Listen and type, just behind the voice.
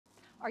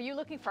Are you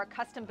looking for a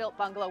custom-built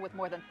bungalow with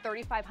more than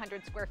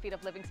 3,500 square feet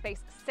of living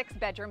space, 6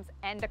 bedrooms,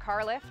 and a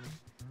car lift?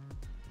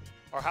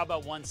 Or how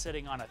about one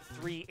sitting on a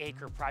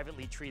 3-acre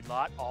privately treed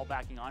lot, all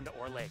backing onto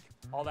Orr Lake?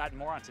 All that and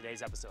more on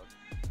today's episode.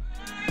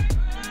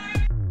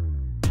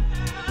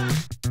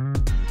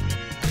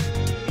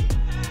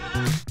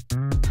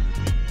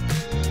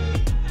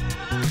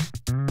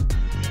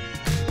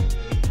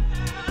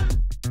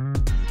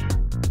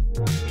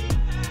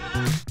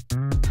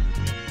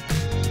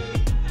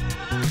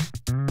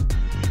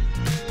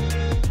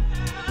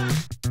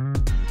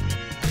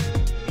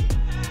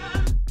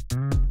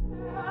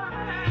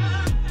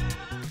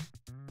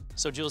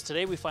 So Jules,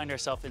 today we find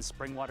ourselves in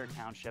Springwater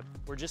Township.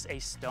 We're just a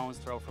stone's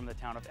throw from the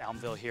town of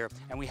Elmvale here,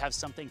 and we have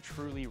something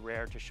truly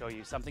rare to show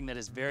you, something that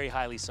is very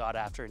highly sought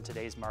after in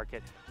today's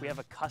market. We have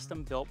a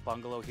custom-built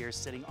bungalow here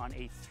sitting on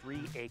a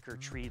 3-acre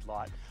treed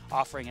lot,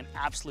 offering an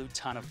absolute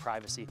ton of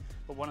privacy.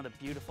 But one of the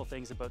beautiful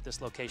things about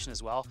this location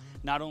as well,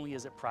 not only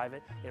is it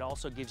private, it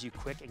also gives you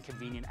quick and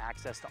convenient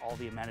access to all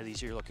the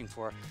amenities you're looking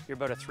for. You're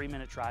about a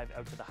 3-minute drive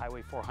out to the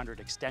Highway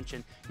 400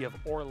 extension. You have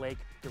Orr Lake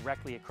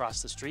directly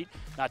across the street,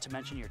 not to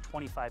mention you're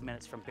 25 minutes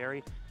from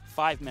Barrie,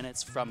 5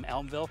 minutes from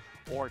Elmvale,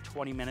 or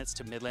 20 minutes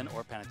to Midland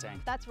or Penetang.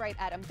 That's right,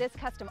 Adam. This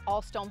custom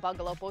all-stone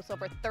bungalow boasts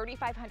over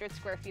 3,500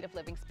 square feet of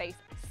living space,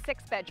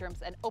 6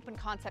 bedrooms, an open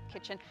concept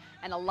kitchen,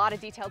 and a lot of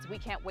details we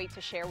can't wait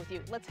to share with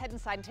you. Let's head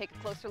inside and take a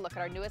closer look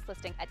at our newest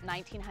listing at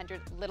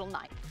 1900 Little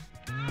Ninth.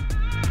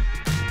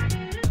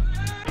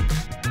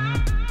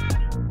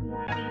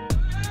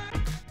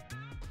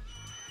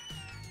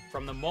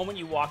 From the moment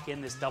you walk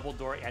in this double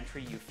door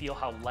entry, you feel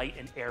how light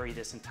and airy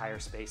this entire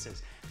space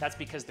is. That's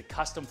because the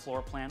custom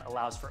floor plan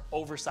allows for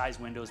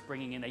oversized windows,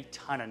 bringing in a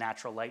ton of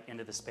natural light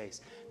into the space.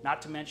 Not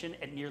to mention,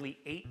 at nearly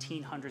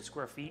 1,800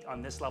 square feet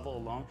on this level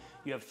alone,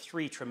 you have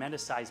 3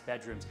 tremendous sized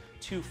bedrooms,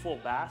 2 full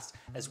baths,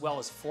 as well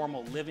as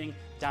formal living,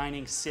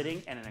 dining,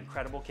 sitting, and an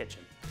incredible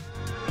kitchen.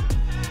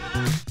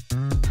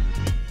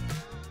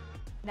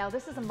 Now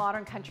this is a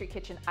modern country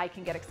kitchen I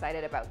can get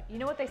excited about. You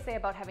know what they say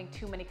about having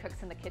too many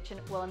cooks in the kitchen?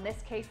 Well, in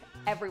this case,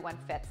 everyone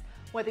fits.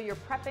 Whether you're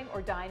prepping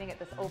or dining at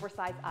this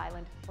oversized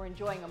island or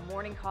enjoying a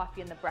morning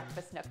coffee in the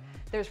breakfast nook,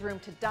 there's room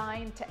to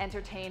dine, to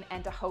entertain,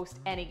 and to host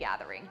any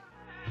gathering.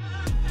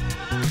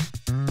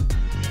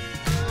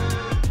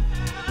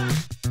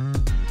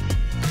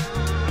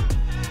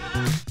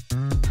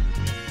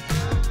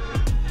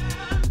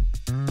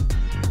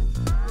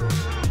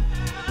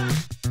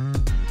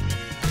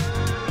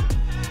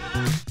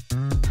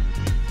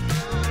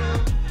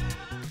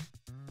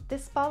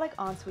 This spa-like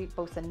ensuite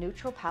boasts a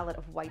neutral palette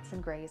of whites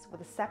and grays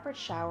with a separate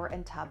shower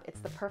and tub. It's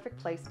the perfect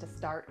place to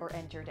start or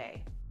end your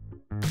day.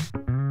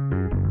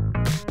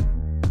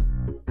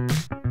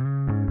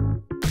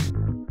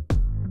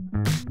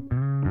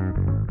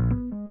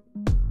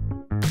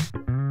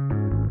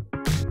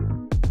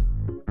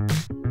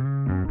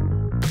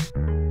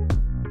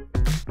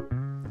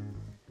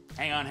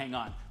 Hang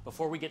on.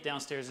 Before we get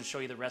downstairs and show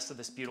you the rest of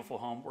this beautiful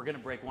home, we're gonna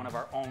break one of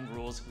our own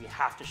rules. We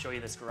have to show you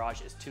this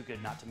garage. It's too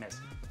good not to miss.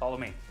 Follow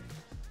me.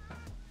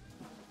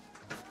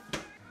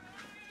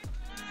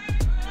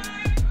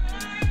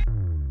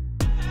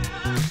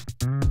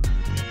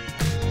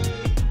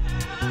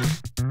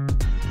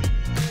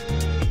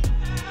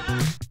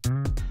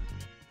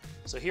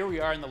 So here we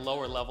are in the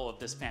lower level of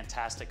this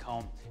fantastic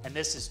home, and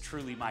this is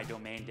truly my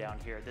domain down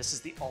here. This is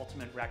the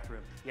ultimate rec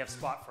room. You have a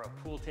spot for a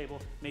pool table,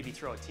 maybe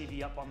throw a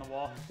TV up on the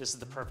wall. This is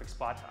the perfect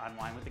spot to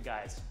unwind with the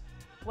guys.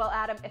 Well,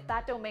 Adam, if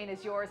that domain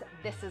is yours,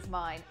 this is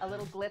mine. A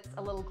little glitz,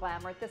 a little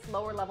glamour. This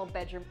lower level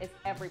bedroom is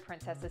every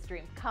princess's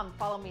dream. Come,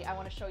 follow me. I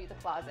want to show you the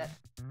closet.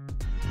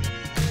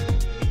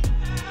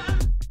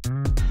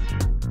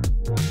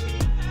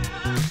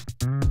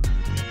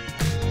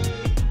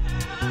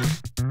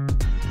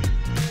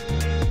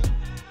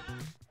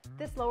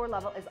 This lower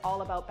level is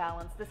all about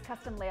balance. This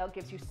custom layout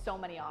gives you so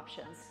many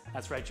options.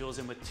 That's right, Jules,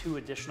 and with 2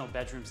 additional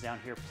bedrooms down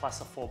here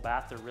plus a full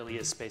bath, there really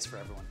is space for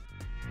everyone.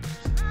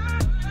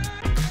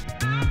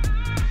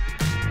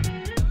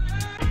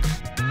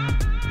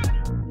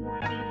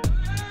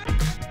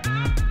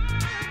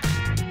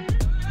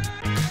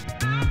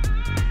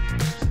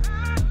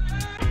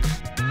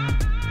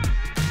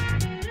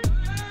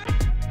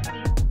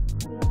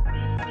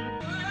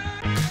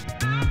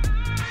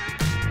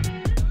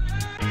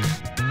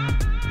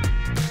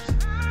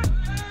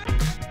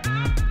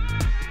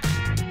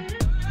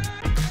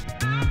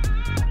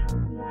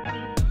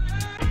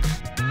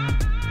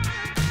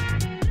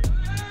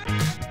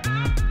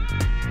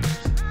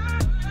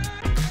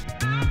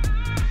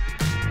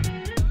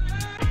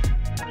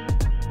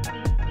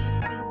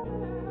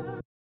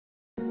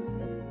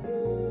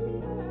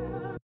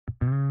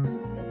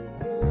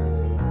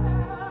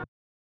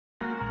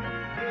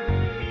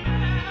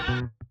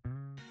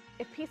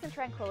 peace and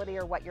tranquility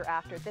are what you're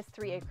after, this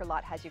 3-acre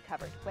lot has you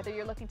covered. Whether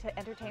you're looking to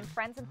entertain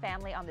friends and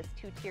family on this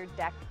 2-tiered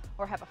deck,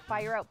 or have a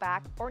fire out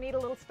back, or need a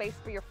little space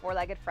for your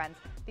 4-legged friends,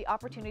 the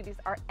opportunities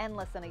are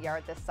endless in a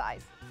yard this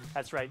size.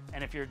 That's right,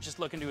 and if you're just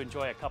looking to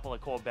enjoy a couple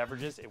of cold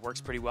beverages, it works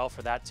pretty well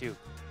for that too.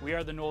 We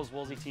are the Knowles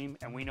Woolsey team,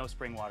 and we know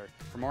Springwater.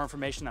 For more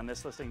information on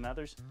this listing and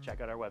others,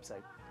 check out our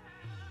website.